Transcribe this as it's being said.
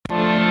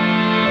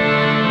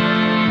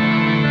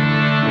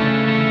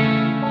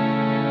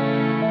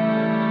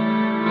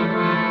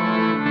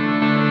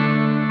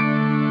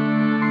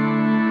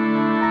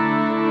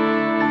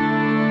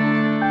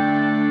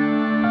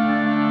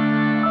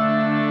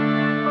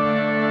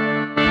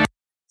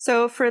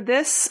So for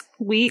this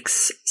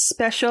week's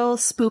special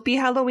Spoopy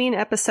Halloween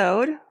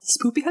episode,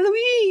 Spoopy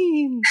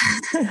Halloween,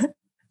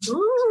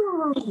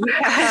 we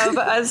have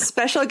a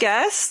special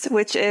guest,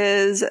 which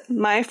is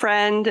my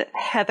friend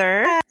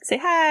Heather. Say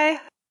hi.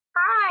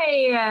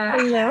 Hi.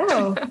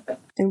 Hello.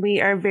 And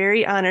we are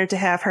very honored to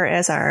have her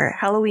as our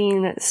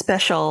Halloween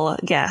special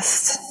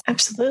guest.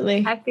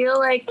 Absolutely. I feel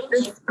like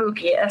the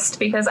spookiest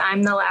because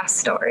I'm the last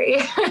story.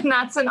 And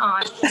that's an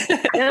honor.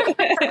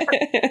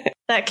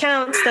 That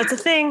counts. That's a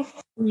thing.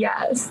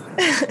 Yes.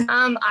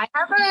 I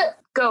have a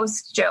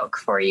ghost joke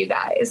for you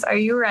guys. Are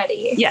you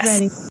ready? Yes.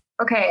 Ready.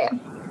 Okay.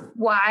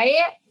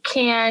 Why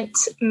can't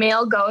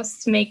male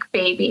ghosts make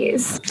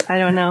babies? I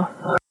don't know.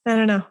 I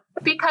don't know.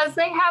 Because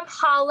they have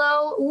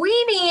hollow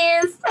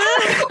weenies.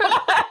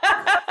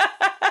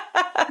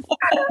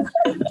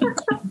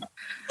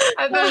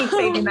 I've been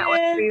saving that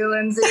one for you,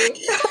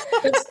 Lindsay.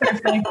 That's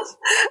perfect.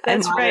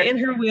 That's right in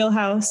her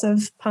wheelhouse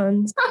of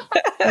puns.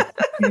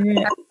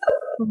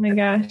 Oh my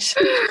gosh.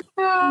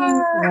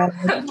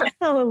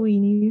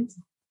 Halloweenies.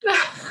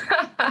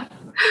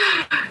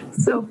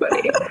 So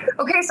funny.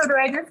 Okay, so do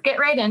I just get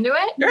right into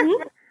it?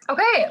 Mm-hmm.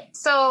 Okay,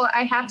 so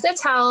I have to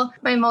tell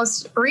my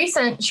most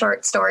recent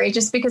short story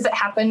just because it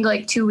happened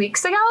like 2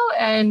 weeks ago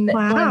and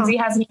Lindsay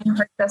hasn't even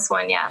heard this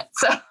one yet.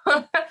 So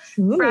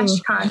fresh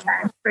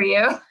content for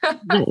you.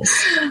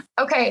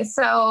 Okay,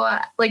 so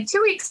like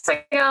 2 weeks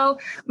ago,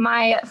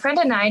 my friend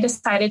and I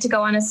decided to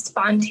go on a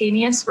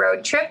spontaneous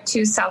road trip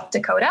to South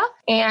Dakota.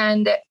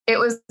 And it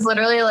was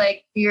literally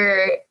like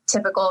your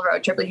typical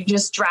road trip. Like you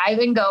just drive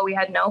and go. We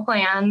had no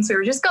plans. We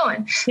were just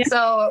going. Yeah.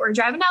 So we're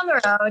driving down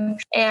the road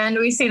and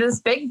we see this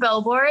big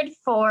billboard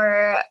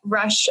for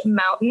Rush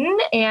Mountain.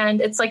 And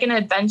it's like an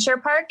adventure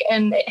park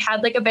and it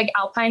had like a big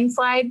alpine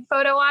slide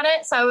photo on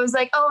it. So I was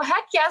like, oh,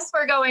 heck yes,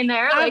 we're going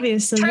there. Like,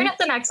 obviously. Turn at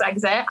the next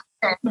exit.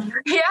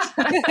 Yeah.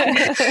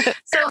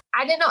 So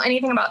I didn't know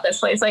anything about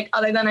this place, like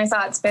other than I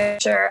saw its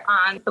picture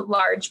on the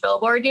large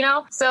billboard, you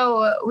know?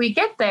 So we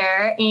get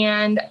there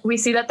and we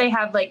see that they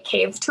have like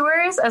cave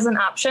tours as an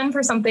option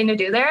for something to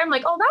do there. I'm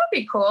like, oh, that would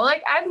be cool.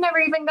 Like I've never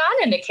even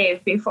gone into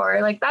cave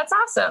before. Like that's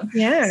awesome.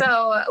 Yeah.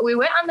 So we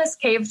went on this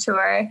cave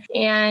tour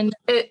and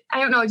I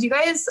don't know, do you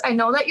guys, I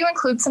know that you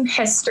include some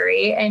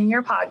history in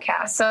your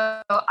podcast.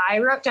 So I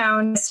wrote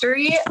down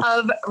history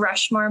of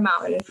Rushmore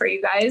Mountain for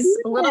you guys,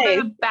 a little bit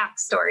of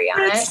backstory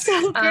on That's it.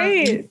 So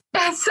great.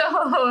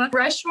 So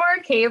Rushmore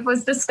Cave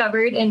was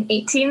discovered in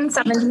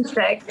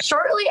 1876,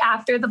 shortly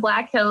after the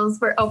Black Hills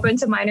were open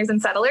to miners and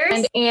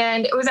settlers.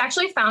 And it was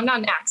actually found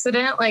on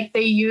accident. Like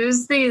they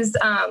used these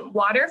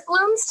water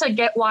flumes to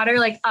get water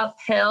like up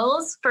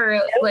hills for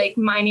like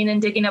mining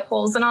and digging up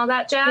holes and all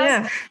that jazz.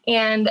 Yeah.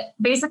 And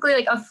basically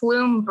like a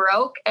flume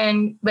broke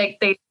and like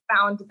they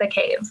found the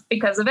cave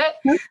because of it.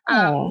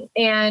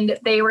 And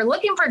they were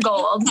looking for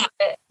gold.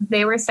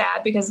 They were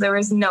sad because there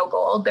was no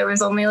gold. There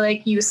was only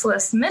like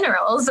useless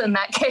minerals in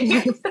that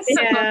cave.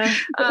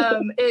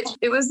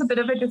 It was a bit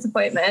of a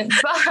disappointment,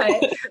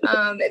 but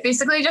it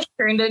basically just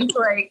turned into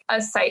like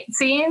a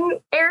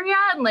sightseeing area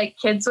and like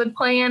kids would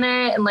play in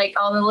it and like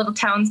all the little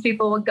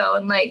townspeople would go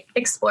and like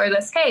explore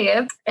this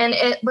cave. And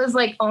it was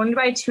like owned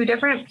by two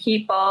different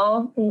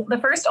people. The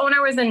first owner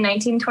was in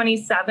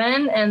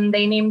 1927 and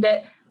they named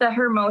it the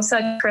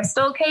Hermosa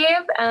Crystal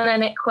Cave, and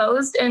then it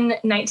closed in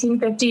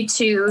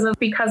 1952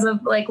 because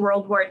of like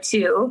World War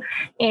II.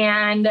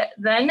 And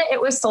then it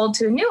was sold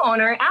to a new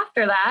owner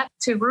after that,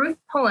 to Ruth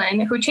Pullen,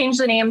 who changed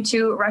the name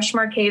to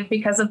Rushmore Cave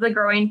because of the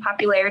growing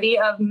popularity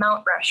of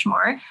Mount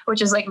Rushmore,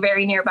 which is like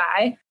very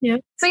nearby. Yeah.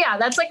 So yeah,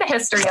 that's like the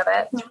history of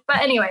it. But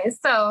anyways,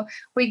 so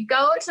we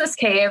go to this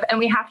cave and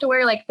we have to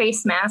wear like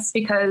face masks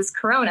because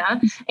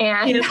Corona.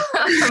 And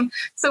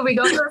so we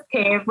go to this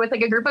cave with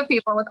like a group of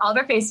people with all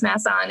their face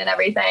masks on and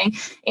everything.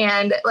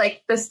 And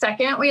like the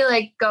second we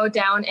like go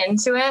down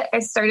into it, I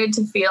started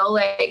to feel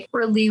like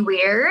really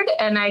weird.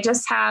 And I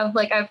just have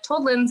like, I've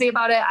told Lindsay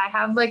about it. I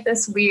have like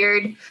this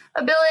weird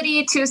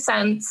ability to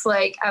sense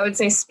like, I would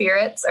say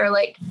spirits or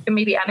like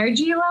maybe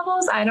energy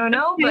levels. I don't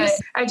know, but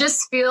I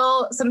just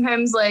feel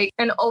sometimes like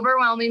an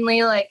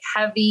overwhelmingly like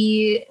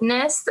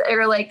heaviness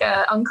or like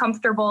a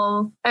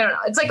uncomfortable, I don't know.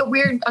 It's like a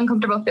weird,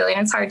 uncomfortable feeling.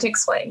 It's hard to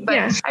explain, but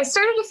I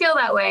started to feel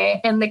that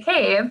way in the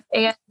cave.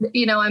 And,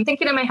 you know, I'm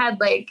thinking in my head,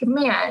 like,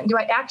 man, do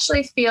I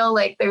actually feel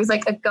like there's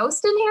like a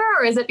ghost in here?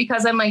 Or is it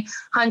because I'm like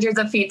hundreds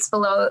of feet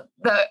below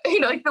the,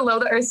 you know, like below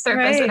the Earth's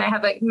surface and I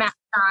have like mask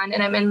on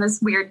and I'm in this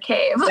weird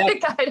cave?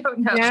 Like, I don't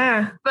know.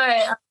 Yeah.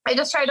 But I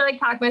just tried to like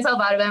talk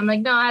myself out of it. I'm like,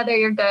 no, Heather,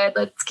 you're good.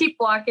 Let's keep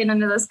walking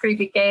into this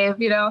creepy cave,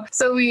 you know?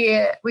 So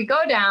we go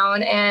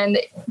down and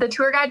the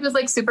tour guide was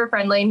like super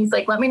friendly. And he's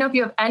like, let me know if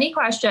you have any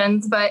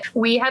questions. But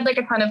we had like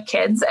a ton of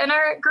kids in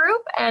our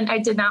group and I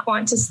did not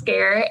want to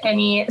scare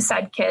any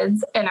said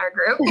kids in our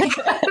group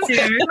because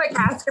like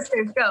ask if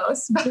there's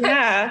ghosts. But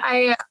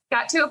I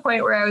got to a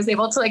point where I was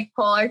able to like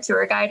pull our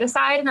tour guide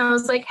aside and I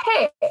was like,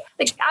 hey,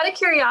 like out of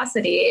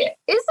curiosity,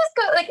 is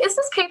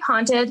this cave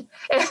haunted?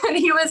 And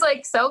he was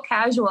like so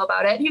casual Angelo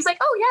about it. And he was like,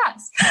 oh,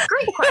 yes,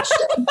 great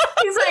question.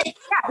 He's like,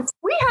 yes,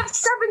 we have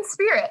 7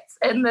 spirits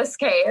in this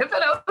cave. And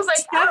I was like,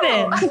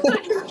 7.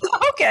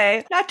 Oh.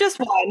 Okay, not just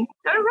one.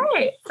 All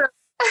right. So,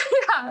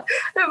 yeah,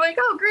 I'm like,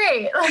 oh,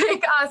 great,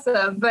 like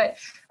awesome. But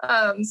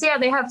so yeah,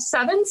 they have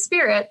 7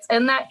 spirits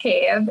in that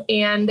cave,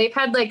 and they've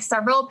had like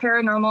several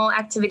paranormal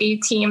activity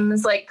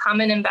teams like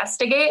come and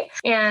investigate,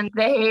 and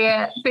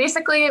they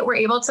basically were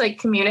able to like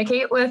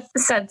communicate with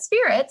said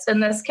spirits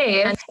in this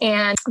cave,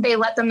 and they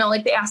let them know,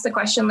 like they asked the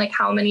question like,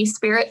 how many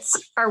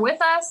spirits are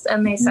with us,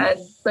 and they said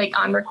like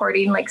on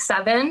recording like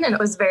 7, and it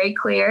was very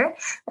clear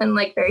and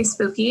like very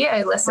spooky.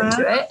 I listened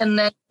to it, and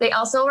then they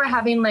also were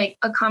having like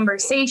a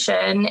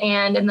conversation,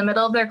 and in the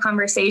middle of their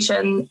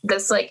conversation,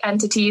 this like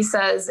entity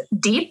says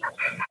deep,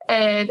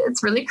 and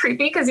it's really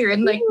creepy because you're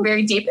in like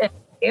very deep in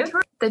the cave.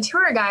 The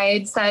tour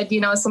guide said, you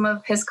know, some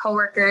of his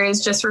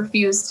coworkers just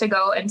refused to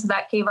go into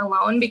that cave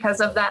alone because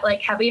of that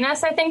like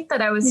heaviness, I think,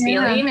 that I was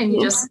feeling, and you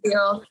just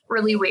feel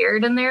really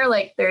weird in there.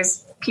 Like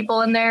there's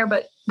people in there,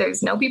 but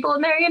there's no people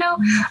in there, you know?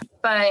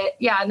 But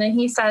yeah, and then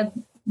he said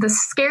the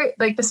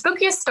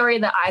spookiest story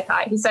that I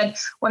thought, he said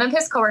one of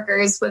his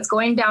coworkers was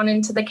going down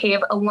into the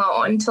cave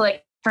alone to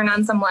like turn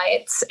on some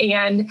lights,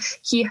 and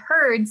he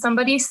heard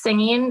somebody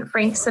singing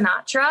Frank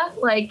Sinatra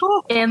like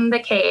in the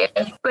cave,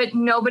 but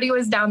nobody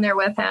was down there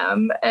with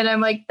him. And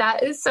I'm like,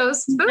 that is so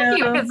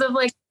spooky because of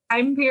like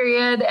time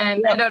period,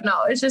 and I don't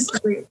know, it's just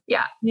really,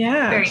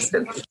 very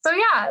spooky. So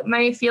yeah,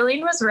 my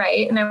feeling was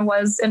right, and I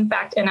was in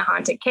fact in a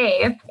haunted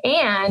cave.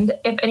 And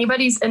if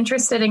anybody's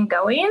interested in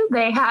going,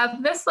 they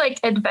have this like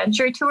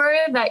adventure tour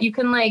that you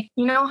can like,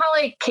 you know how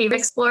like cave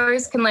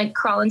explorers can like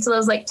crawl into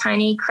those like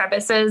tiny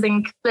crevices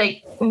and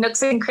like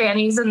nooks and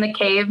crannies in the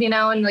cave, you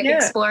know, and like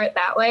explore it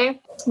that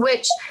way,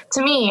 which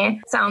to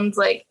me sounds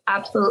like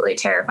absolutely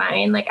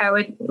terrifying. Like I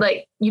would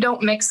like, you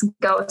don't mix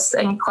ghosts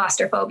and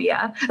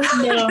claustrophobia.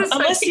 No,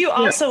 unless you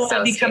also want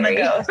to become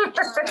scary. a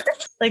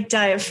ghost, like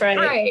die of fright.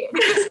 Right.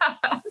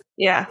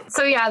 Yeah.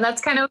 So yeah,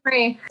 that's kind of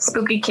my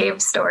spooky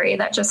cave story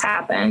that just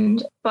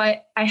happened.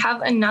 But I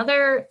have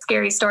another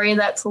scary story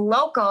that's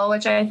local,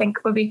 which I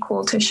think would be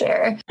cool to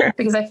share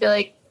because I feel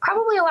like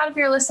probably a lot of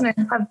your listeners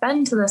have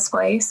been to this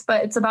place,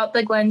 but it's about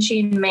the Glen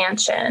Sheen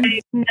Mansion.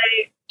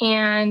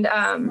 And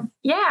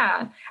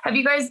have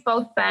you guys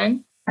both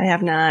been? I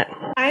have not.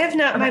 I have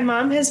not. My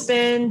mom has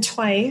been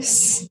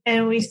twice,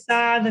 and we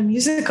saw the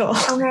musical.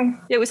 Okay.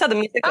 Yeah, we saw the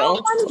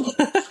musical.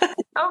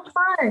 Oh,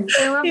 fun.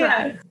 I love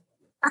that.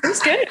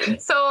 It's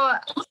good. So,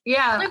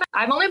 yeah,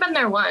 I've only been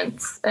there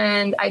once,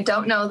 and I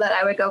don't know that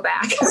I would go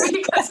back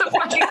because of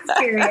my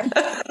experience.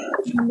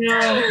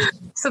 No.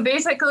 So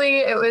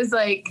basically, it was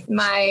like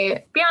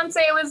my fiance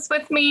was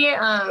with me,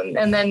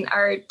 and then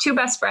our 2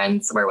 best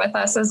friends were with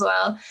us as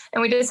well.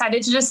 And we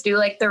decided to just do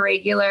like the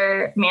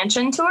regular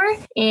mansion tour.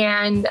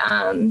 And,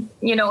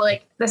 you know,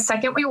 like the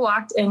second we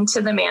walked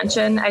into the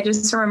mansion, I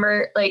just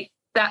remember like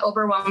that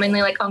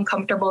overwhelmingly like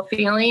uncomfortable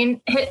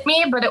feeling hit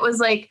me, but it was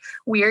like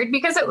weird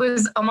because it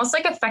was almost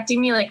like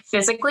affecting me like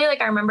physically. Like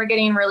I remember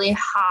getting really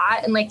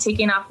hot and like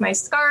taking off my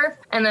scarf,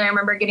 and then I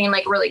remember getting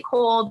like really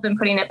cold and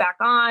putting it back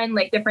on,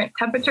 like different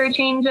temperature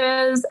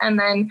changes. And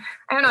then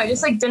I don't know, I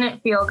just like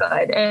didn't feel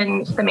good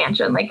in the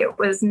mansion. Like it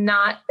was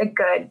not a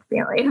good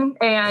feeling.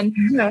 And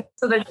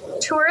so the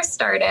tour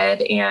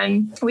started,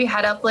 and we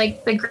head up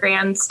like the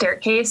grand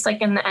staircase,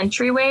 like in the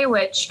entryway,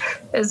 which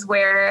is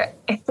where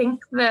I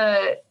think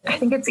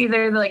it's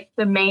either like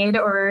the maid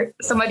or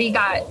somebody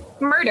got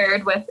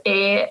murdered with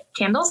a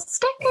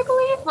candlestick, I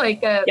believe,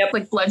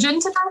 like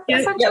bludgeoned to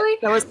death, essentially.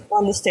 That was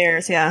on the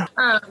stairs, yeah.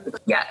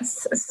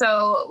 Yes.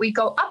 So we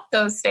go up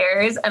those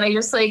stairs, and I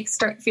just like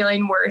start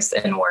feeling worse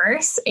and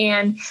worse.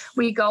 And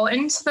we go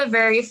into the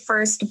very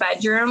first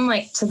bedroom,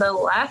 like to the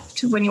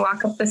left when you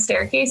walk up the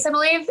staircase, I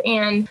believe.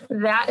 And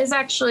that is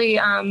actually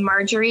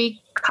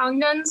Marjorie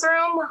Congdon's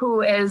room,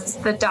 who is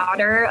the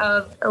daughter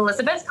of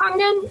Elizabeth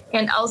Congdon,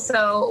 and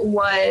also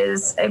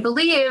was, I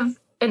believe,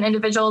 an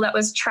individual that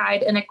was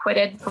tried and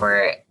acquitted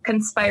for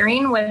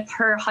conspiring with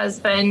her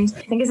husband.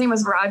 I think his name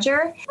was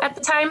Roger at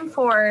the time,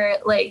 for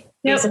like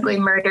basically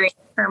murdering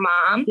her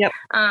mom.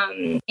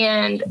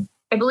 And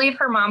I believe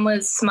her mom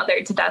was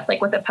smothered to death,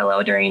 like with a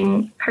pillow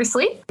during her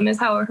sleep, is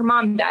how her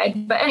mom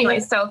died. But anyway,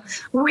 so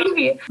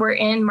we were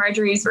in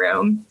Marjorie's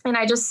room, and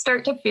I just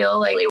start to feel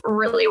like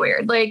really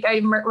weird. Like I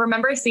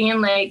remember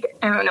seeing like,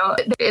 I don't know,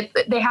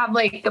 they have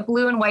like the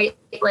blue and white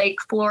like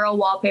floral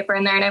wallpaper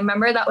in there. And I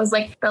remember that was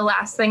like the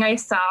last thing I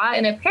saw.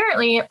 And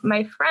apparently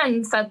my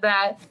friend said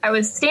that I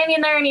was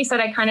standing there, and he said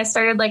I kind of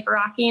started like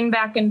rocking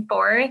back and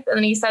forth. And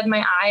then he said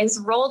my eyes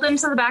rolled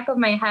into the back of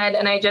my head,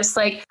 and I just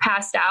like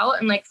passed out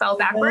and like fell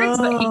backwards.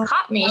 But he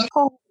caught me.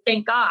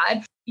 Thank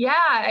God. Yeah,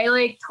 I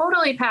like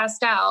totally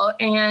passed out.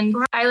 And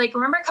I like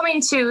remember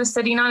coming to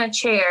sitting on a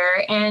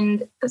chair,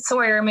 and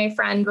Sawyer, my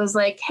friend, was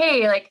like,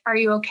 hey, like, are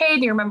you okay?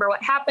 Do you remember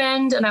what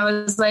happened? And I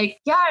was like,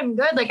 yeah, I'm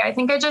good. Like, I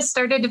think I just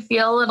started to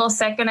feel a little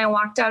sick and I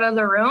walked out of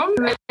the room.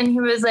 And he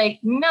was like,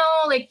 no,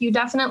 like, you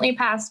definitely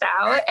passed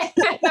out. And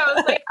I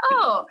was like,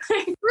 oh,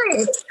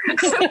 great.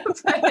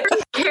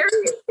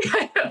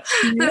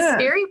 The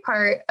scary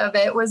part of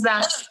it was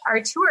that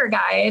our tour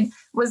guide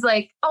was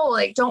like, oh,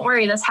 like, don't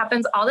worry, this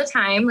happens all the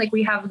time. Like,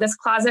 we have this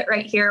closet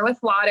right here with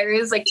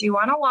waters. Like, do you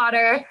want a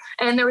water?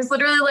 And there was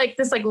literally like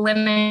this like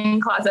linen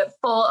closet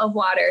full of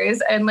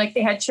waters. And like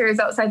they had chairs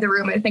outside the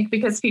room, I think,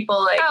 because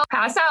people like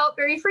pass out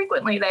very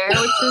frequently there,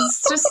 which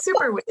is just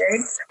super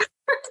weird.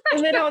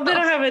 And they don't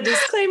have a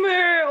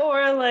disclaimer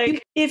or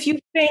like, if you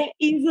faint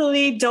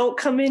easily, don't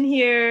come in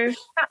here.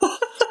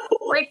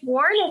 Like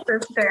warn us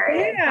or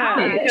spirit. Yeah.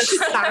 Like a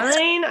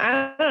sign.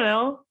 I don't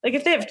know. Like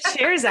if they have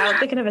chairs out,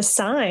 they can have a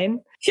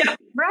sign. Yeah.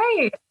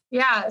 Right.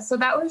 Yeah. So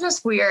that was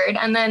just weird.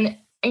 And then,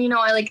 you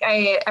know,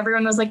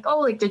 everyone was like, oh,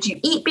 like, did you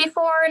eat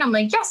before? And I'm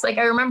like, yes. Like,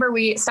 I remember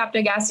we stopped at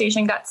a gas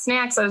station, got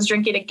snacks. I was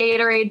drinking a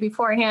Gatorade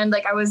beforehand.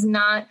 Like, I was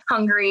not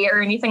hungry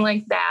or anything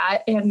like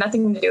that. It had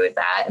nothing to do with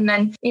that. And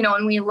then, you know,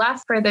 when we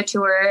left for the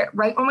tour,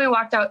 right when we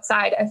walked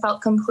outside, I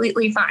felt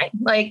completely fine.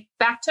 Like,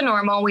 back to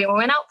normal. We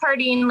went out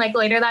partying like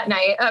later that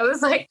night. I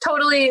was like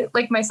totally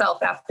like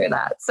myself after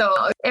that. So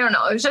I don't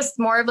know. It was just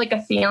more of like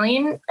a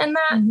feeling in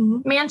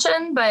that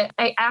mansion. But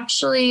I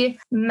actually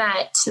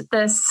met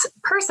this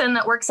person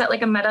that works at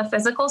like a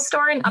metaphysical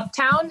store in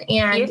Uptown.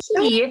 And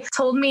he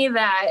told me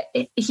that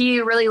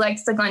he really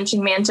likes the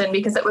Glenching Mansion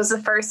because it was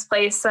the first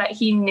place that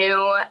he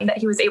knew that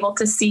he was able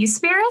to see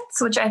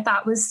spirits, which I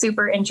thought was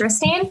super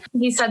interesting.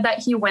 He said that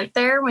he went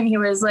there when he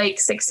was like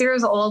 6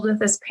 years old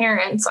with his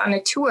parents on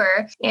a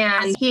tour.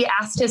 And he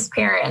asked his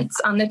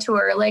parents on the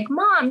tour, like,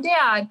 Mom,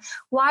 Dad,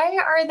 why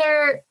are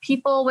there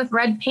people with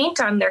red paint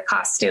on their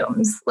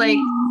costumes? Like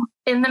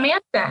in the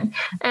mansion.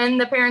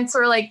 And the parents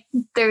were like,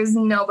 there's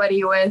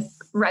nobody with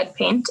red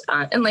paint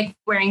on, and like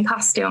wearing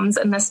costumes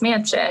in this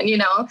mansion, you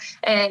know?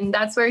 And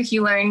that's where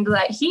he learned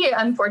that he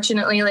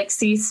unfortunately like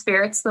sees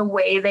spirits the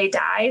way they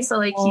die. So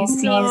like he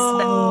sees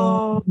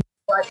them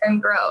blood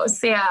and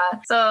gross. Yeah.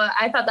 So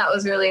I thought that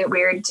was really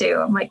weird too.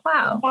 I'm like,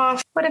 wow,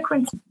 what a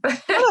coincidence.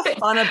 What a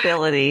fun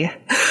ability.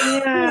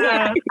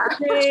 Yeah.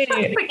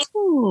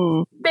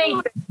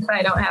 Thanks.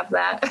 I don't have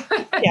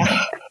that.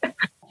 Yeah.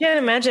 Can't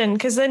imagine,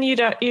 because then you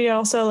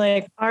also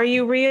like, are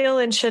you real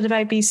and should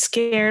I be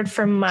scared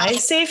for my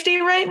safety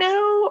right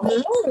now?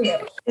 Or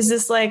is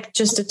this like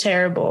just a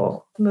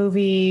terrible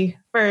movie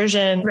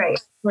version, right?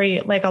 Where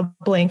you like I'll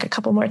blink a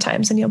couple more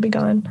times and you'll be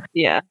gone.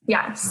 Yeah.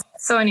 Yes.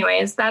 So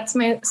anyways, that's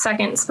my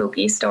second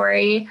spooky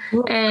story.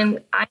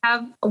 And I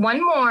have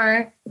one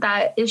more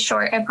that is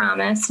short, I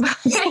promise.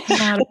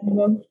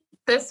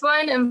 This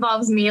one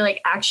involves me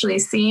like actually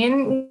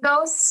seeing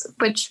ghosts,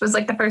 which was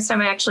like the first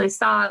time I actually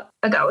saw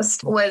a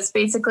ghost was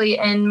basically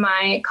in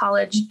my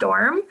college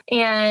dorm,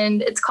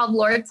 and it's called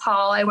Lord's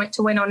Hall. I went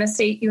to Winona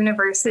State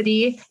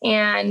University,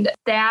 and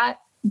that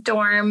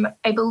dorm,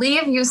 I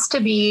believe, used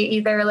to be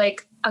either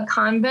like a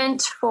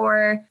convent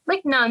for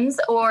like nuns,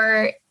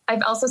 or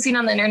I've also seen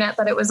on the internet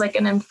that it was like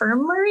an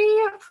infirmary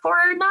for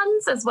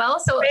nuns as well.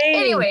 So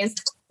anyways,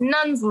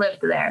 nuns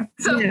lived there.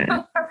 So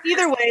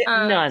either way,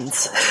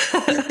 nuns.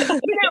 Either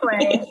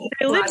way.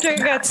 They lived or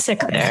got sick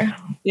there.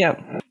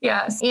 Yep.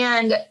 Yes.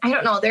 And I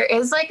don't know, there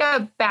is like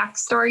a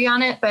backstory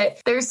on it,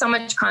 but there's so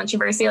much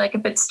controversy, like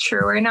if it's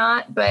true or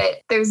not.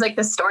 But there's like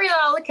the story that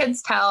all the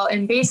kids tell.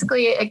 And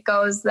basically it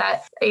goes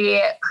that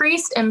a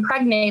priest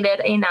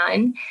impregnated a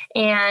nun,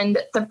 and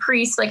the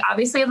priest, like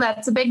obviously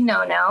that's a big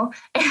no-no.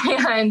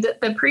 And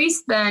the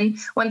priest then,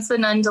 once the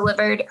nun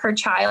delivered her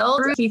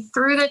child, he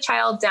threw the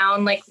child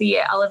down like the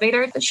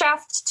elevator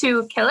shaft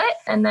to kill it.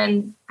 And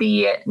then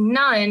the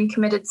nun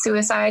committed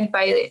suicide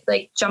by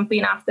like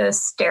jumping off the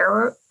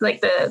stair,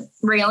 like the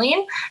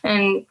railing,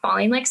 and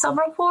falling like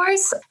several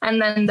floors. And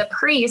then the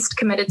priest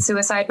committed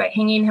suicide by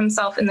hanging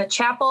himself in the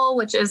chapel,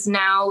 which is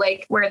now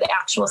like where the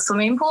actual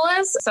swimming pool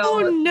is. So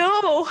oh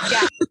no.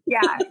 Yeah.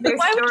 There's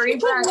why would you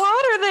put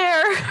water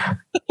there?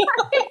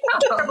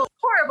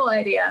 Horrible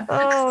idea.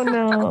 Oh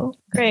no.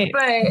 Great.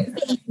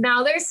 But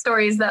now there's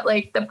stories that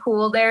like the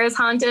pool there is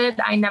haunted.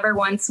 I never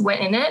once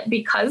went in it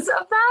because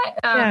of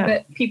that.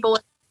 But people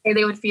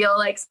they would feel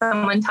like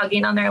someone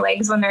tugging on their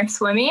legs when they're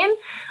swimming,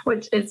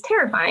 which is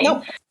terrifying.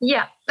 Nope.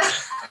 Yeah.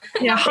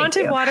 Yeah.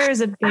 Haunted water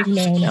is a big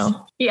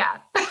no. Yeah.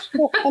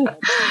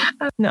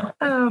 No.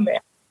 Oh man.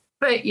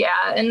 But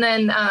yeah. And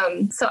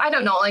then, so I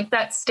don't know, like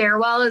that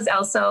stairwell is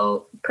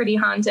also pretty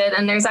haunted.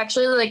 And there's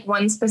actually like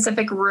one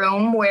specific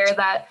room where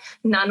that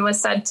nun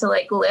was said to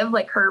like live,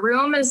 like her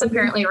room is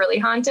apparently really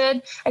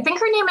haunted. I think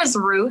her name is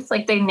Ruth.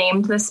 Like they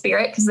named the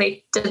spirit because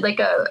they did like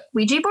a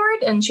Ouija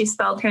board and she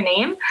spelled her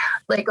name.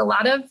 Like a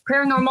lot of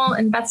paranormal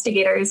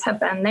investigators have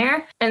been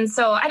there. And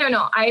so I don't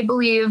know, I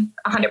believe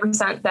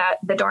 100% that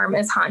the dorm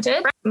is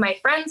haunted. My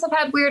friends have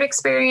had weird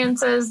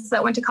experiences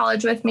that went to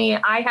college with me.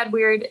 I had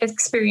weird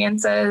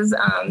experiences.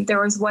 There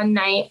was one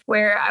night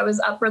where I was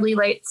up really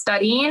late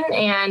studying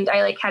and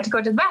I like had to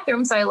go to the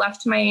bathroom. So I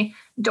left my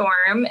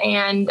dorm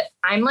and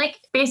I'm like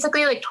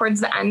basically like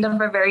towards the end of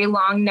a very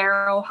long,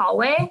 narrow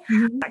hallway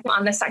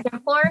on the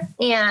second floor.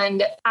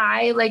 And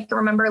I like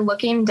remember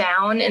looking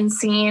down and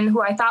seeing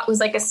who I thought was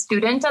like a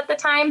student at the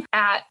time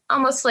at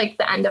almost like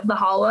the end of the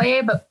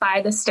hallway, but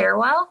by the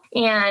stairwell.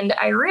 And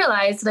I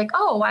realized like,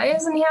 oh, why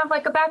doesn't he have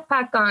like a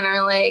backpack on?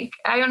 Or like,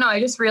 I don't know.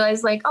 I just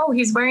realized like, oh,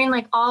 he's wearing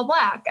like all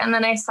black. And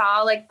then I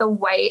saw like the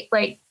white,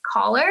 like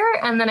collar.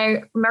 And then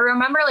I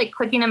remember like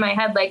clicking in my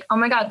head, like, oh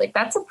my God, like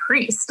that's a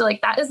priest.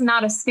 Like that is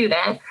not a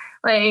student.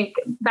 Like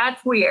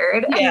that's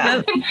weird.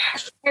 Yeah.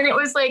 And it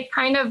was like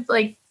kind of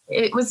like,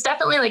 it was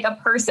definitely like a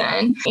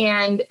person.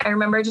 And I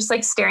remember just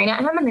like staring at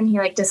him and then he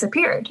like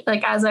disappeared,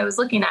 like as I was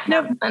looking at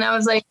him. And I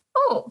was like,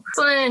 oh,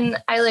 so then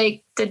I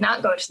like did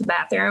not go to the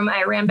bathroom.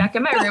 I ran back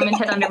in my room and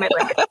hid under my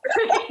blanket.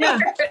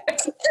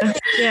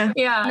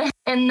 Yeah.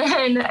 And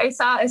then I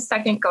saw a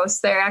second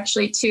ghost there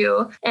actually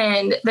too.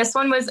 And this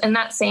one was in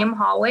that same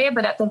hallway,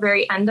 but at the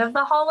very end of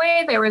the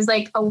hallway, there was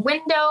like a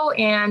window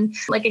and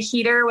like a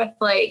heater with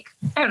like,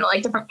 I don't know,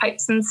 like different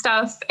pipes and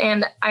stuff.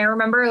 And I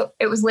remember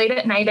it was late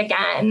at night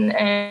again.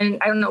 And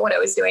I don't know what I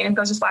was doing. I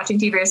was just watching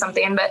TV or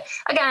something. But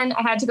again,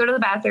 I had to go to the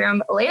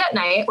bathroom late at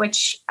night,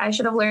 which I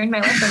should have learned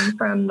my lesson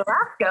from the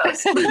last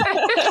ghost.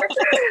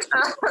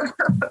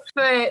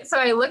 But so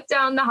I looked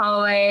down the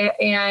hallway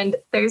and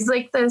there's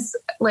like this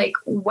like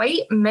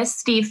white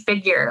misty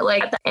figure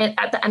like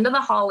at the end of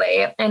the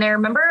hallway. And I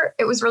remember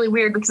it was really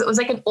weird because it was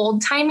like an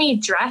old timey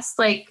dress,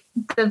 like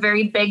the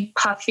very big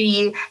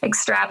puffy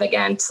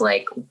extravagant,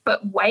 like,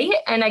 but white.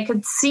 And I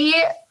could see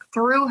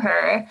through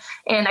her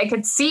and I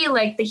could see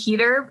like the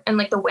heater and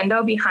like the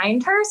window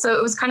behind her. So it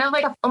was kind of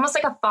like almost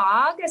like a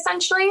fog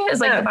essentially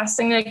is like the best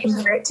thing that I can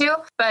compare it to.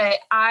 But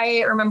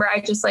I remember I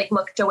just like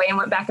looked away and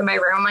went back in my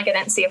room. Like I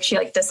didn't see if she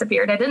like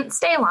disappeared. I didn't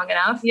stay long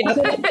enough.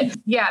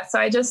 Yeah. So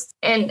I just,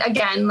 and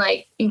again,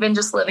 like even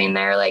just living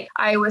there, like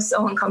I was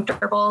so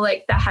uncomfortable,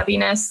 like the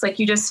heaviness, like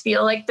you just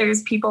feel like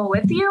there's people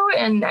with you.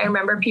 And I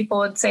remember people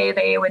would say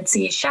they would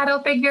see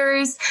shadow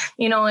figures,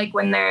 you know, like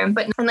when they're,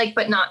 but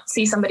not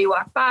see somebody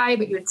walk by,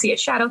 but you would see a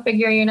shadow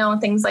figure, you know,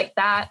 things like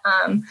that.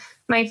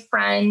 My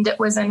friend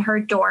was in her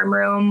dorm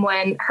room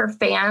when her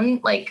fan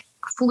like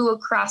flew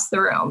across the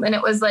room and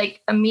it was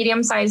like a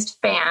medium-sized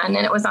fan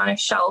and it was on a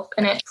shelf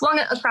and it flung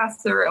it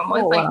across the room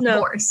with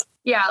force.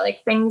 Yeah,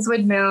 like things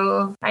would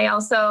move. I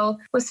also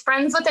was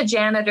friends with a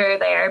janitor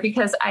there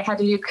because I had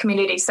to do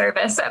community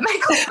service at my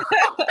school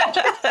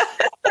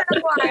for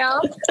a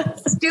while.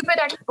 Stupid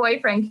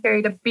ex-boyfriend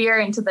carried a beer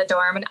into the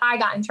dorm and I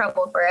got in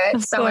trouble for it.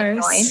 Of so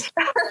annoying.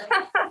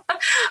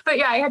 But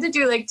yeah, I had to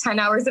do like 10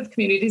 hours of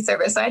community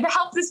service. So I had to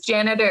help this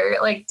janitor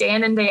like day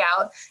in and day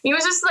out. He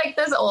was just like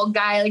this old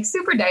guy, like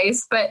super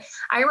nice. But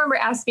I remember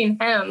asking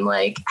him,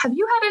 like, have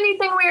you had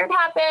anything weird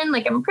happen?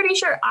 Like, I'm pretty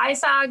sure I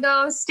saw a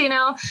ghost, you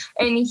know?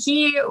 And he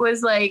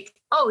was like,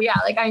 oh yeah,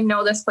 like I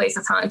know this place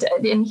is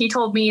haunted. And he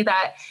told me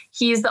that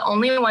he's the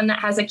only one that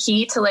has a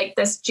key to like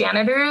this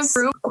janitor's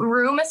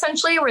room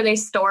essentially where they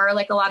store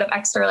like a lot of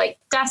extra like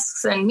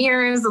desks and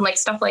mirrors and like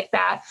stuff like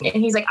that.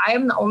 And he's like, I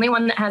am the only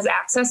one that has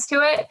access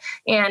to it.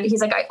 And he's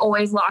like, I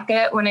always lock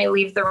it when I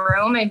leave the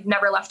room. I've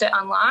never left it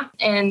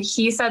unlocked. And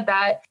he said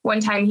that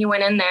one time he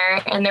went in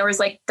there and there was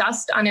like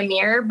dust on a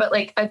mirror, but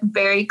like a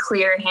very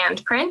clear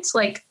handprint,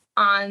 like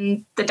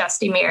on the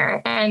dusty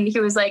mirror. And he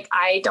was like,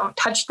 I don't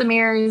touch the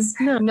mirrors.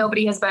 No.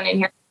 Nobody has been in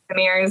here with the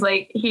mirrors.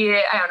 Like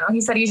I don't know.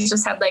 He said he's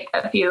just had like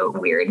a few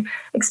weird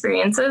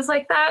experiences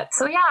like that.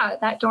 So yeah,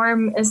 that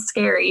dorm is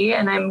scary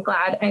and I'm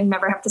glad I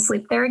never have to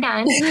sleep there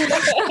again.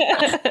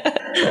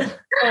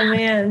 Oh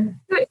man.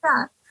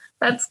 Yeah.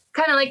 That's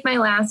kind of like my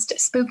last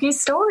spooky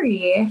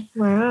story.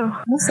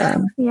 Wow.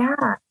 Awesome.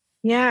 Yeah.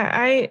 Yeah,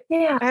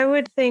 I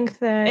would think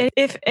that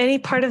if any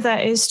part of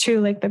that is true,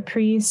 like the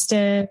priest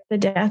and the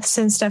deaths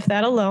and stuff,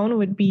 that alone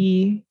would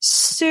be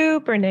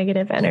super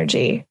negative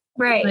energy.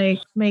 Right. Like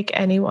make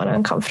anyone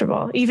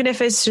uncomfortable, even if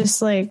it's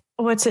just like,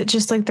 what's it?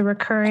 Just like the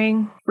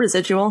recurring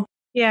residual.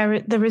 Yeah.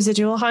 The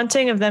residual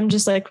haunting of them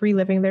just like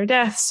reliving their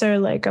deaths or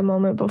like a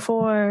moment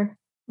before.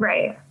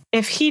 Right.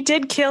 If he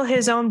did kill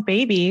his own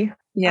baby.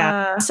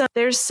 Yeah. So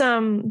there's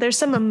some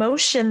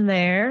emotion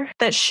there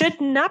that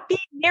should not be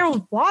near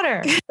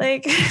water.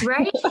 Like,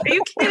 right? Are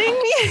you kidding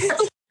me?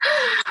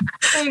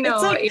 I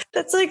know.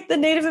 That's like the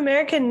Native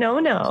American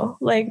no.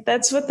 Like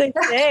that's what they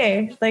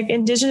say. Like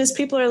indigenous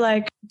people are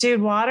like, dude,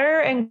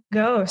 water and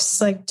ghosts,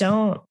 like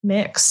don't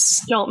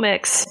mix. Don't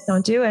mix.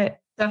 Don't do it.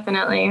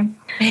 Definitely.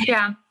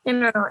 Yeah. I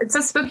don't know. It's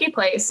a spooky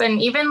place. And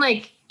even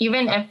like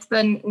even if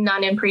the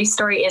nun and priest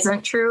story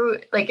isn't true,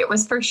 like it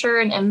was for sure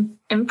an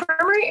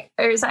infirmary,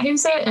 or is that how you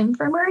say it?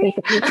 Infirmary?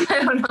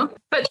 I don't know.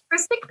 But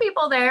there's sick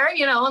people there,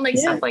 you know, and like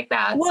stuff like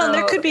that. Well, so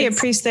there could be a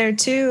priest there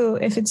too,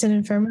 if it's an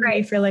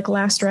infirmary for like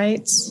last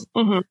rites.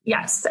 Mm-hmm.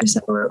 Yes,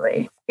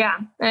 absolutely. Yeah.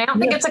 And I don't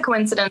think it's a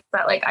coincidence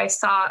that like I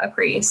saw a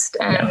priest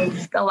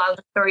and a lot of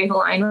the stories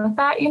align with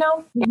that, you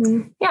know?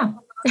 Mm-hmm. Yeah.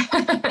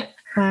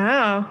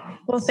 Wow.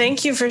 Well,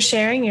 thank you for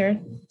sharing your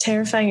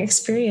terrifying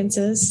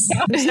experiences.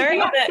 I'm sorry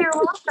You're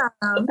welcome.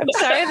 I'm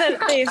sorry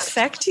that they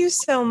affect you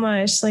so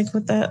much, like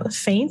with the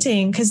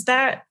fainting, because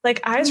that, like,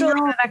 eyes rolling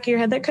in the back of your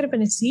head, that could have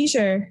been a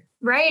seizure.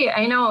 Right.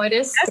 I know. It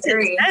is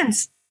scary.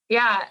 Intense.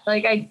 Yeah.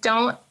 Like I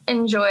don't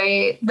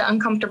enjoy the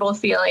uncomfortable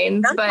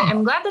feelings, but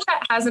I'm glad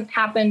that hasn't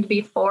happened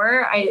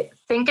before. I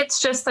think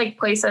it's just like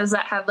places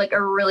that have like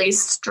a really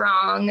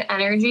strong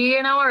energy,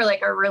 you know, or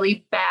like a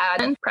really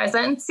bad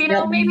presence, you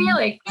know, maybe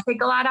like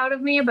take a lot out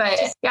of me. But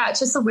yeah, it's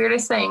just the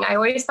weirdest thing. I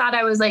always thought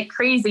I was like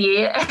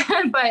crazy,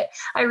 but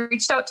I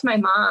reached out to my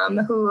mom,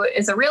 who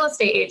is a real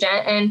estate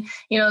agent. And,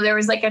 you know, there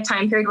was like a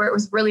time period where it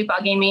was really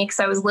bugging me because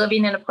I was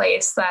living in a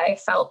place that I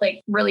felt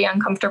like really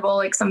uncomfortable,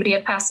 like somebody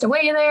had passed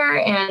away there.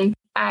 And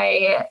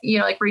I, you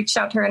know, like reached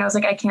out to her and I was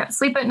like, I can't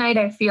sleep at night.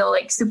 I feel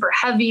like super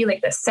heavy,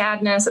 like the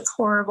sadness, it's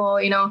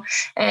horrible, you know?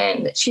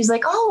 And she's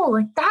like, oh,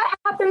 like that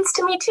happens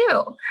to me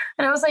too.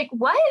 And I was like,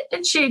 what?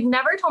 And she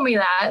never told me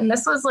that. And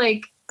this was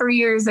like 3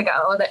 years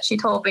ago that she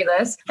told me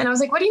this. And I was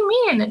like, what do you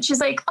mean? And she's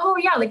like, oh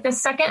yeah, like the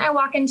second I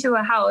walk into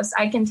a house,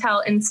 I can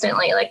tell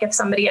instantly, like if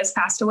somebody has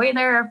passed away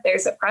there, if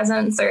there's a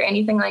presence or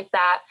anything like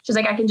that. She's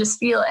like, I can just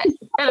feel it.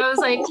 And I was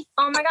like,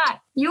 oh my God,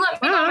 you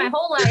let me know my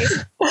whole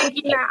life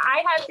thinking that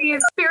I had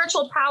these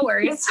spiritual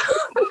powers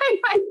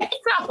by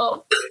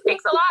myself.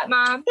 Thanks a lot,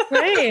 Mom.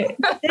 Right.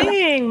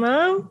 Dang,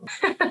 Mom.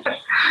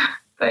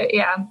 But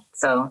yeah,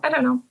 so I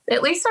don't know.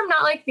 At least I'm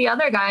not like the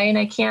other guy and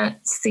I can't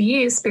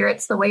see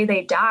spirits the way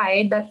they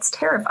died. That's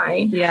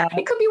terrifying. Yeah.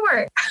 It could be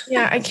worse.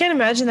 Yeah, I can't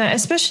imagine that,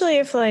 especially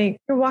if like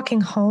you're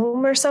walking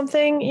home or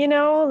something, you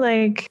know,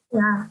 like,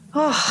 yeah.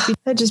 Oh,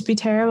 that'd just be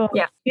terrible.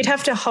 Yeah. You'd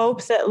have to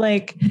hope that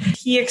like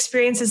he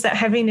experiences that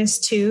heaviness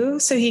too,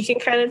 so he can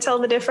kind of tell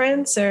the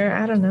difference, or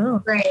I don't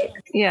know. Right.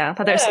 Yeah,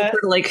 but there's some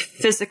sort of like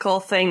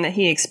physical thing that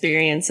he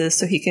experiences,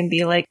 so he can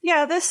be like,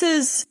 yeah, this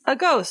is a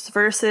ghost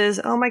versus,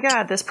 oh my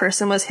God, this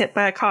person was hit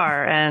by a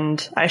car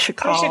and I should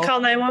call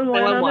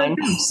 911.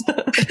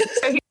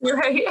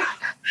 Right.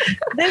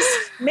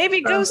 This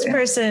maybe ghost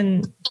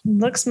person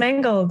looks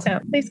mangled. So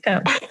please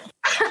come.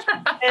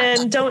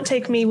 And don't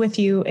take me with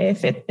you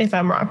if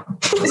I'm wrong.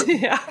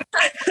 Yeah.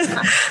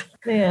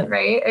 Man.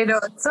 Right. I know.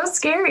 It's so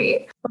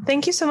scary. Well,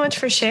 thank you so much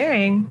for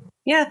sharing.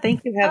 Yeah,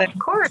 thank you, Heather. Of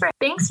course.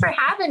 Thanks for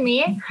having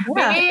me.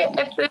 Yeah.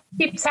 Maybe if this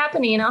keeps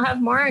happening, I'll have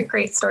more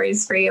great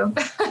stories for you.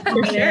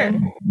 For sure.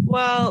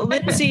 Well,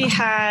 Lindsay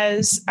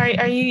has...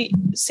 Are you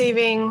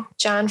saving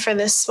John for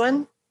this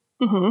one?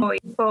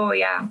 Mm-hmm. Oh,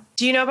 yeah.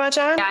 Do you know about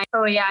John? Yeah.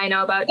 Oh, yeah, I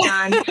know about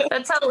John.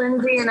 That's how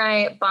Lindsay and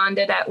I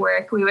bonded at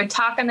work. We would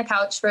talk on the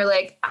couch for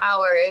like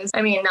hours.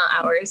 I mean, not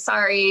hours.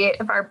 Sorry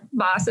if our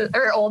bosses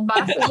or old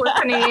bosses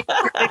listening.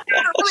 They're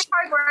really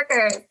hard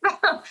workers.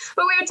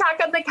 But we would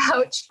talk on the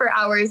couch for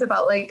hours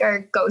about like our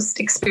ghost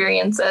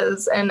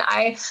experiences. And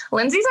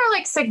Lindsay's are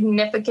like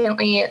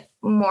significantly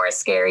more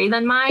scary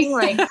than mine.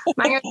 Like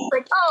mine are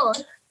like, oh,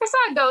 I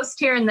saw a ghost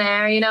here and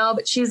there, you know,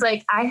 but she's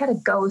like, I had a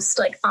ghost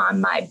like on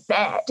my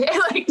bed.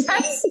 Like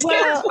that's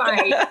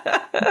terrifying.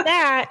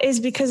 That is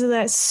because of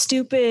that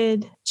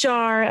stupid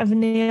jar of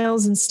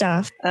nails and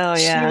stuff. Oh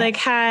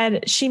yeah.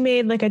 She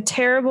made like a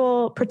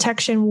terrible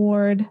protection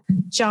ward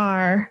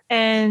jar,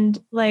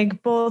 and like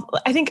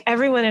I think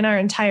everyone in our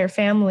entire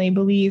family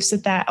believes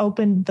that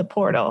opened the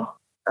portal.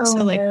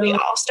 So like we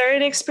all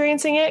started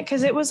experiencing it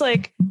because it was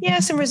like, yeah,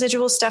 some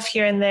residual stuff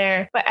here and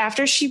there. But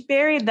after she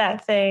buried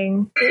that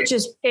thing,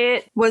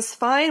 it was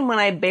fine when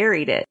I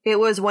buried it. It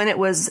was when it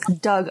was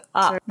dug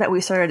up that we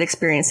started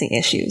experiencing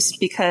issues,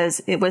 because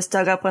it was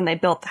dug up when they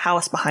built the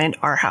house behind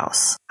our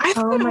house. I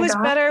thought it was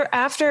better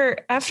after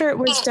it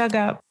was dug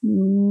up.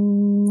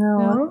 No,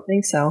 I don't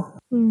think so.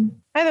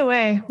 Either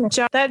way,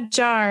 that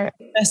jar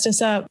messed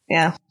us up.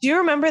 Yeah. Do you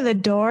remember the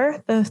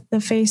door, the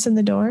face in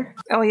the door?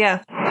 Oh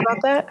yeah. About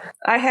that?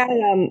 I had,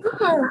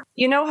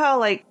 you know how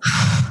like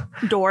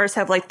doors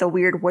have like the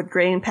weird wood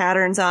grain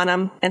patterns on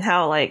them, and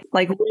how like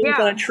rings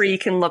on a tree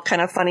can look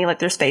kind of funny, like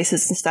there's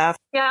faces and stuff.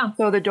 Yeah.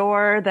 So the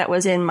door that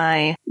was in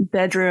my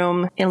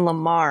bedroom in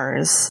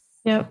Lamar's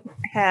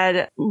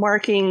had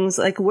markings,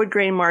 like wood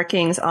grain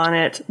markings on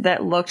it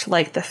that looked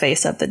like the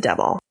face of the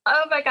devil.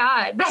 Oh my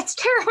God, that's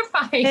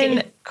terrifying.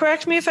 And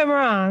correct me if I'm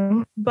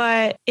wrong,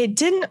 but it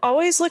didn't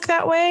always look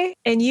that way.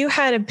 And you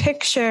had a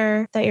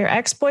picture that your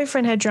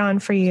ex-boyfriend had drawn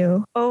for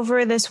you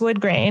over this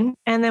wood grain.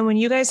 And then when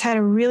you guys had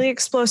a really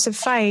explosive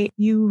fight,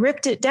 you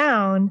ripped it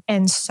down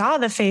and saw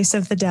the face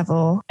of the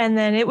devil. And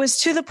then it was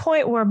to the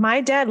point where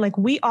my dad, like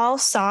we all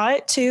saw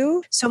it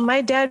too. So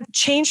my dad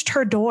changed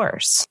her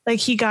doors. Like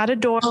he got a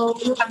door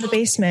from the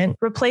basement,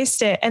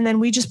 replaced it, and then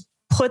we just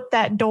put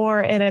that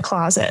door in a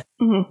closet.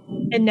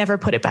 and never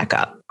put it back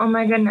up. Oh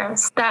my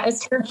goodness. That is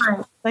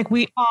terrifying. Like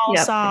we all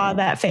saw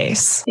that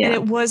face and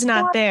it was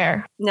not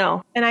there.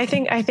 No. And I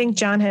think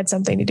John had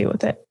something to do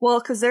with it. Well,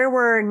 because there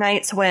were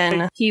nights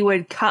when he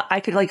would I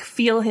could like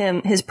feel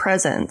his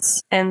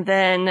presence. And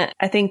then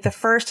I think the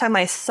first time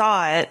I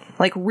saw it,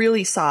 like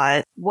really saw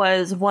it,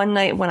 was one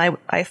night when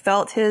I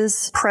felt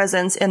his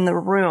presence in the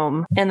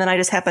room. And then I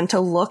just happened to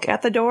look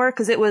at the door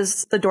because it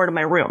was the door to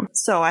my room.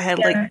 So I had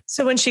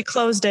so when she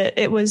closed it,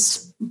 it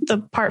was the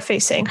part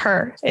facing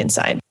her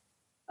inside.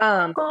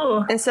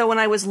 And so when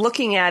I was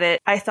looking at it,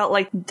 I felt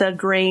like the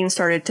grain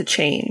started to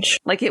change.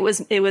 Like it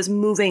was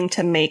moving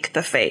to make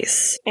the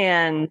face.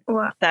 And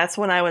that's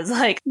when I was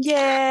like,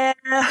 yeah.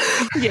 Don't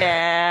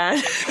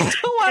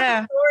want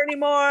the door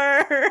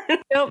anymore.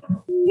 Nope.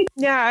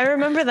 Yeah, I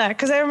remember that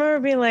because I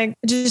remember being like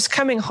just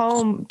coming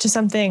home to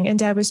something and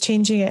Dad was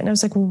changing it. And I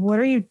was like, what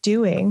are you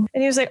doing?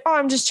 And he was like, oh,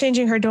 I'm just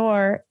changing her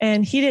door.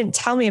 And he didn't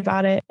tell me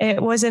about it.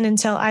 It wasn't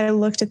until I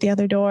looked at the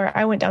other door.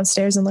 I went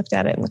downstairs and looked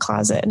at it in the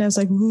closet and I was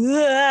like,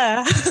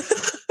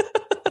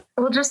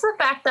 Well, just the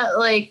fact that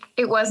like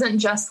it wasn't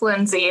just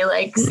Lindsay,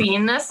 like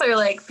seeing this or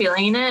like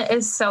feeling it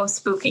is so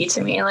spooky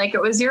to me. Like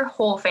it was your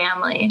whole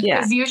family.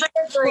 Yeah. Usually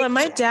it's like, well,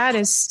 my dad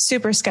is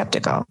super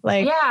skeptical,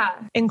 like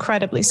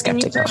incredibly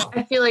skeptical.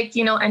 I feel like,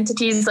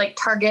 entities like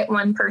target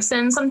one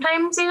person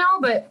sometimes,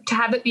 but to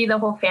have it be the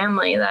whole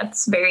family,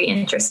 that's very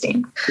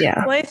interesting.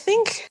 Yeah. Well, I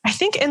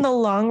think in the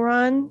long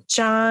run,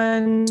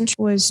 John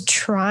was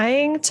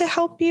trying to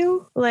help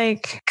you,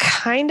 like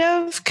kind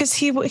of, because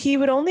he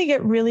would only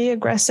get really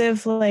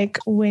aggressive, like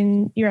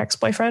when your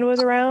ex-boyfriend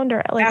was around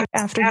or like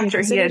after he had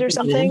visited or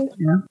something.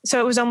 Yeah. So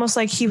it was almost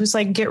like he was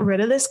like, get rid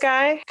of this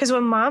guy. Because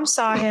when Mom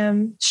saw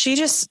him, she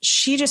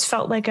just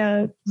felt like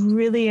a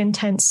really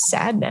intense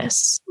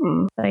sadness.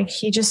 Like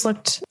he just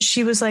looked,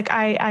 she was like,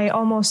 I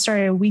almost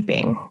started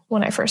weeping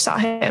when I first saw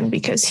him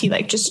because he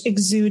like just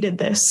exuded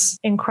this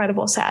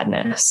incredible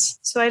sadness.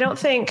 So I don't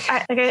think,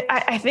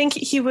 I think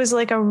he was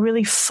like a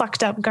really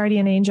fucked up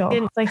guardian angel.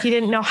 He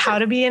didn't know how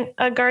to be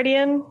a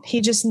guardian. He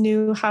just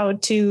knew how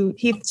to,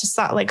 he just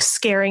thought like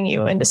scaring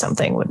you into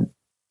something would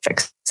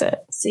fix it.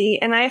 See,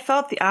 and I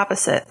felt the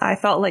opposite. I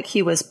felt like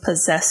he was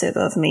possessive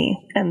of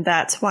me, and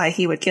that's why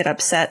he would get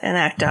upset and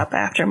act up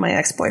after my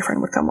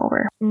ex-boyfriend would come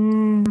over.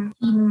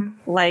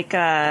 Like,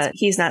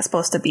 he's not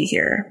supposed to be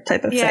here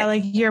type of thing. Yeah,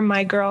 like you're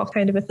my girl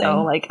kind of a thing.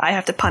 So, like, I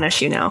have to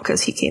punish you now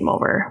because he came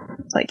over.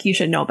 Like, you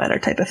should know better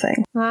type of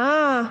thing.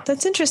 Ah,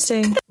 that's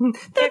interesting.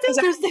 That's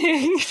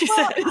interesting, she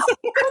says.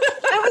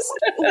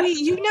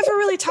 You never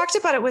really talked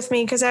about it with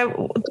me because I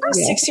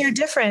 6-year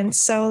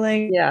difference. So,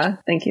 like, yeah,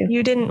 thank you.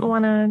 You didn't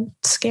want to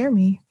scare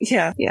me.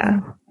 Yeah.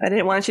 I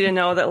didn't want you to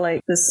know that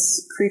like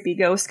this creepy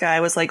ghost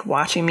guy was like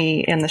watching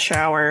me in the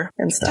shower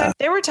and stuff.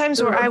 There were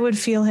times where I would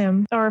feel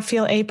him or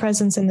feel a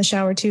presence in the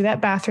shower too.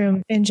 That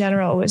bathroom in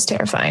general was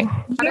terrifying.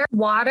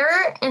 Water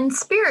and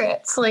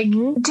spirits, like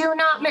do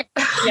not mix.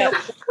 Yep.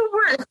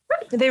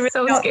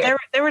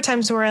 There were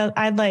times where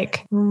I'd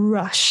like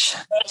rush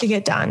to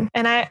get done.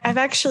 And I've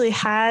actually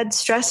had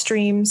stress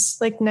dreams,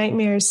 like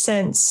nightmares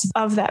since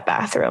of that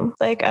bathroom,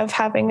 like of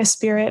having a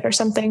spirit or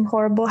something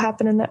horrible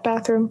happen in that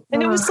bathroom.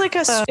 And it was like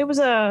a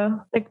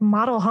like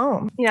model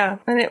home. Yeah.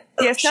 And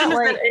it shouldn't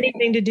have had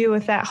anything to do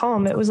with that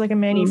home. It was like a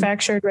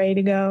manufactured, ready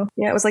to go.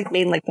 Yeah. It was like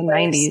made in like the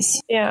 90s.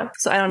 Yeah.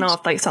 So I don't know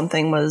if like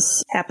something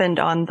happened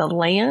on the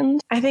land.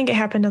 I think it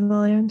happened on the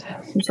land.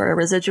 Some sort of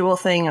residual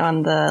thing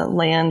on the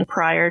land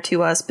prior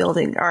to us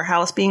building our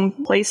house being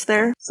placed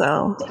there.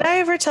 So did I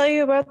ever tell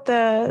you about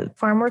the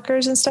farm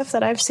workers and stuff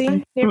that I've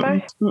seen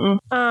nearby?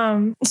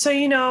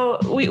 So,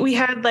 we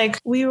had like,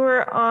 we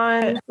were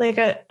on like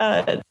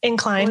a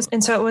incline.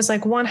 And so it was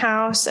like one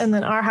house and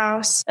then our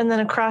house. And then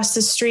across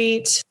the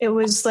street, it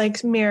was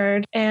like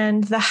mirrored.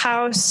 And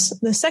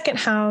the second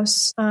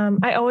house,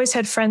 I always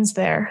had friends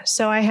there.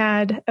 So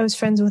I was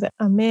friends with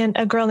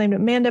a girl named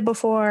Amanda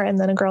before, and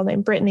then a girl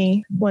named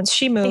Brittany once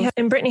she moved.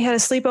 And Brittany had a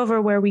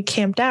sleepover where we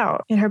camped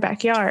out in her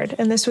backyard.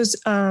 And this was,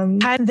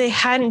 they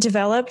hadn't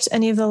developed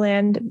any of the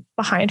land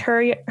behind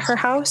her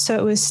house. So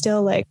it was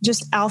still like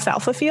just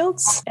alfalfa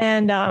fields.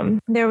 And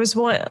there was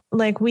one,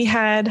 like I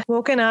had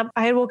woken up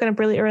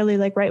really early,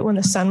 like right when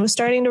the sun was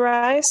starting to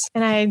rise.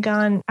 And I had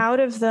gone out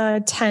of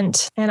the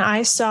tent and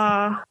I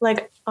saw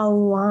like a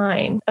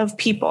line of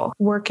people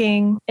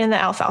working in the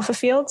alfalfa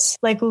fields,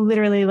 like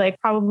literally like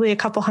probably a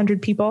couple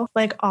hundred people,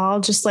 like all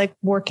just like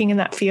working in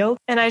that field.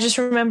 And I just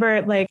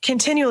remember like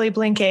continually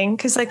blinking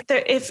because like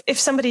if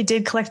somebody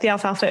did collect the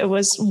alfalfa, it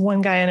was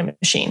one guy in a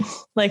machine,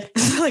 like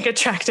a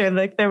tractor,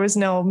 like there was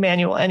no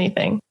manual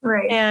anything.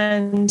 Right.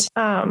 And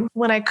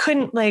when I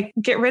couldn't like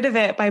get rid of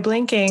it by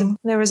blinking,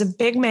 there was a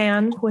big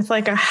man with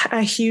like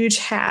a huge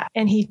hat,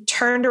 and he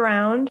turned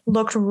around,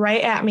 looked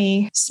right at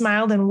me,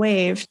 smiled and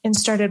waved, and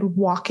started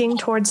walking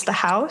towards the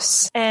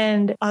house.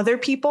 And other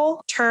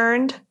people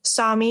turned,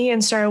 saw me,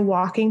 and started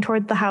walking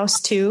toward the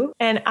house too.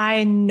 And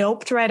I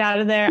noped right out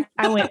of there.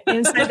 I went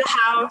inside the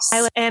house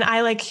and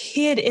I like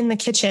hid in the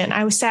kitchen.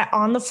 I was sat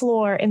on the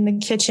floor in the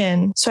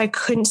kitchen, so I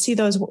couldn't see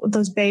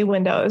those bay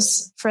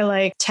windows for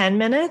like 10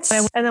 minutes.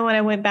 And And then when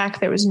I went back,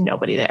 there was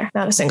nobody there,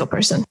 not a single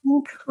person.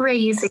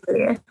 Crazy.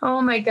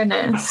 Oh my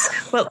goodness.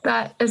 Well,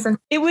 that isn't.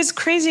 It was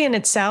crazy in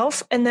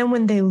itself. And then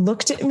when they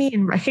looked at me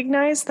and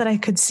recognized that I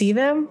could see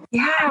them,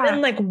 and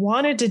then like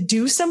wanted to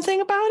do something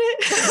about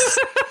it.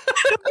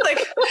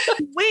 Like,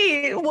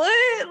 wait,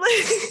 what?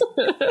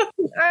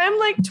 Like, I'm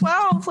like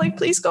 12. Like,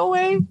 please go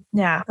away.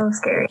 Yeah. So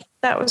scary.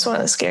 That was one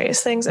of the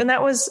scariest things. And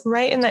that was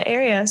right in the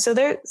area.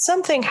 So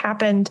something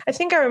happened. I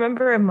think I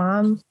remember a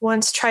mom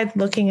once tried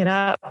looking it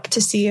up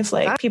to see if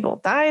like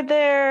people died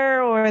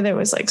there or there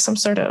was like some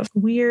sort of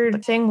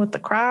weird thing with the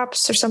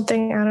crops or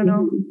something. I don't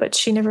know. But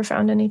she never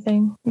found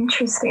anything.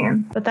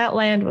 Interesting. But that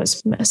land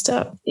was messed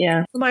up.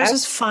 Yeah. Mars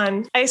was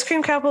fun. Ice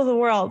cream capital of the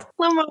world.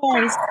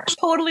 Mars,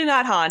 totally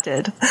not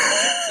haunted.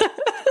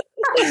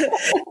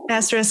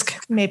 Asterisk,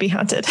 maybe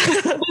haunted.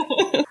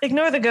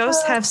 Ignore the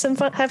ghost. Have some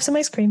fun. Have some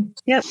ice cream.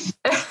 Yep.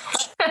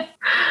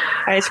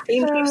 Ice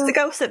cream keeps the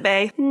ghost at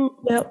bay.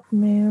 Yep,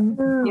 man.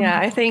 Yeah,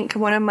 I think I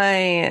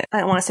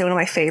don't want to say one of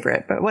my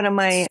favorite, but one of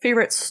my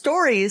favorite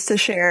stories to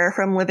share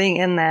from living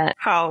in that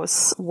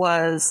house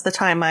was the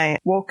time I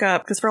woke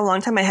up, because for a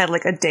long time I had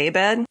like a day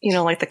bed, you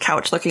know, like the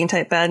couch looking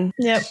type bed.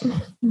 Yep.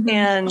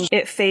 And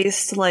it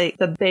faced like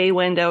the bay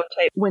window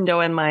type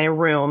window in my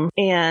room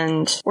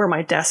and where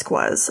my desk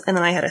was. And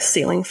then I had a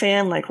ceiling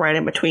fan like right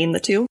in between the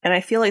two. And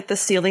I feel like the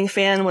ceiling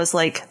fan was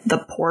like the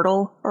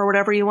portal or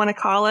whatever you want to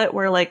call it,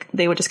 where like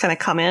they would just kind of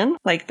come in,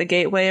 like the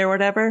gateway or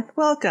whatever.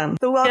 Welcome.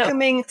 The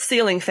welcoming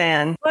ceiling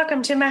fan.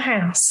 Welcome to my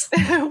house.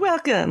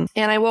 Welcome.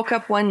 And I woke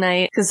up one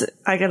night because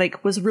I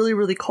was really,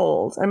 really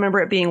cold. I remember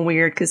it being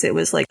weird because it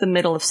was like the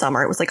middle of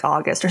summer. It was like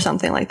August or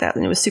something like that.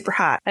 And it was super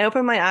hot. I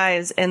opened my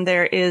eyes and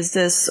there is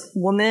this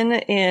woman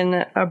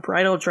in a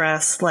bridal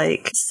dress,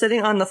 like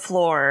sitting on the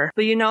floor.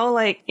 But you know,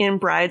 like in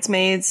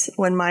Bridesmaids,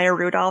 when Maya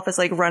Rudolph is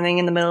like running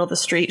in the middle of the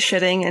street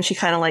shitting and she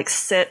kind of like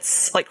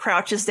sits, like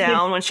crouches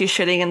down when she's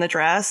shitting in the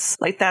dress.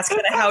 Like that's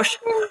kind of how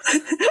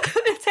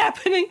it's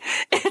happening.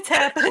 It's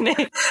happening.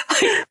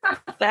 Like,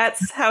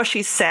 that's how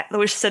she sat.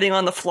 Was sitting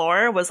on the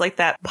floor, was like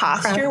that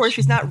posture where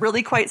she's not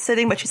really quite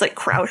sitting, but she's like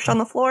crouched on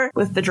the floor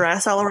with the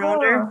dress all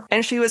around her.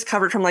 And she was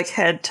covered from like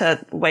head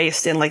to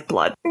waist in like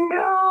blood.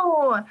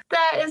 No,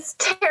 that is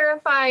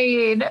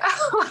terrifying.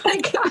 Oh my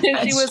gosh.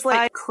 And she was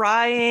like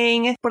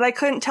crying, but I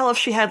couldn't tell if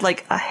she had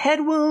like a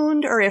head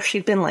wound or if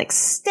she'd been like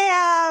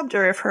stabbed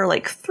or if her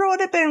like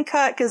throat had been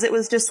cut, because it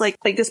was just like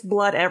just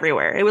blood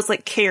everywhere. It was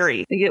like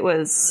Carrie. Like it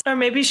was. Or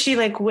maybe she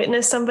like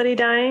witnessed somebody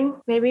dying.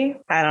 Maybe.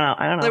 I don't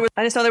know.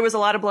 I just know there was a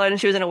lot of blood and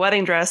she was in a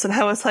wedding dress and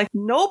I was like,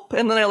 nope.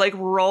 And then I like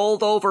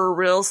rolled over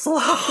real slow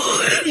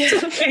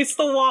to face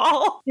the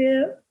wall.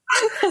 Yeah.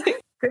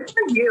 Good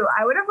for you.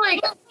 I would have like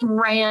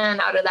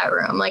ran out of that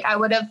room. Like I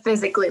would have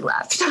physically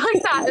left.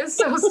 Like that is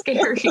so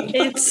scary.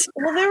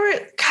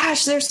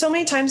 There's so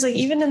many times, like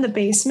even in the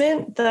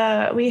basement,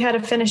 we had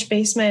a finished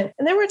basement,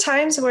 and there were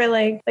times where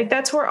like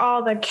that's where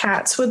all the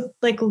cats would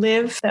like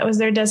live. That was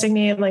their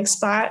designated like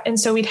spot. And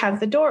so we'd have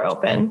the door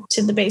open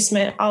to the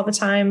basement all the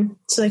time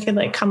so they could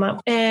like come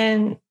up.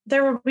 And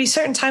there would be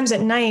certain times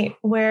at night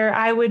where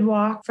I would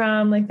walk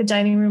from like the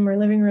dining room or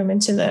living room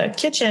into the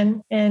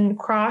kitchen and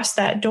cross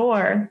that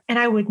door. And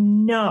I would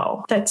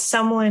know that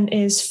someone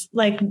is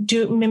like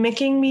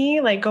mimicking me,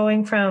 like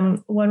going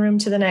from one room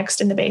to the next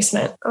in the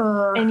basement.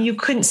 And you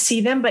couldn't see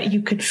them, but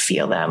you could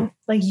feel them.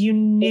 Like you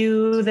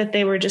knew that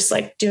they were just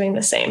like doing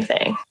the same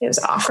thing. It was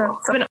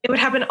awful. It would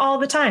happen all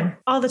the time.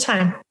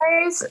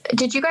 Guys,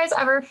 did you guys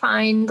ever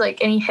find like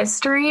any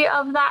history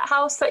of that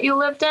house that you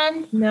lived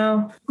in?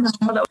 No.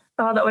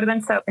 That would have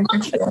been so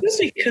interesting. I guess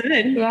we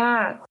could.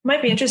 Yeah.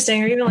 Might be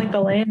interesting, or even like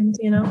the land,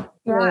 you know?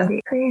 Yeah, it'd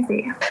be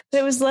crazy.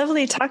 It was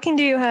lovely talking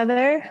to you,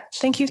 Heather.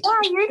 Thank you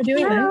for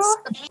doing this.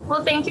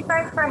 Well, thank you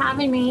guys for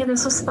having me.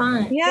 This was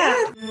fun. Yeah.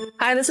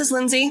 Hi, this is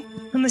Lindsay.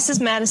 And this is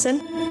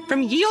Madison.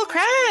 From Ye Olde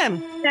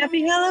Crime.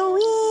 Happy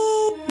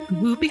Halloween.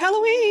 Whoopie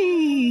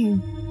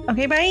Halloween.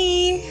 Okay,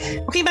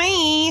 bye. Okay,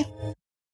 bye.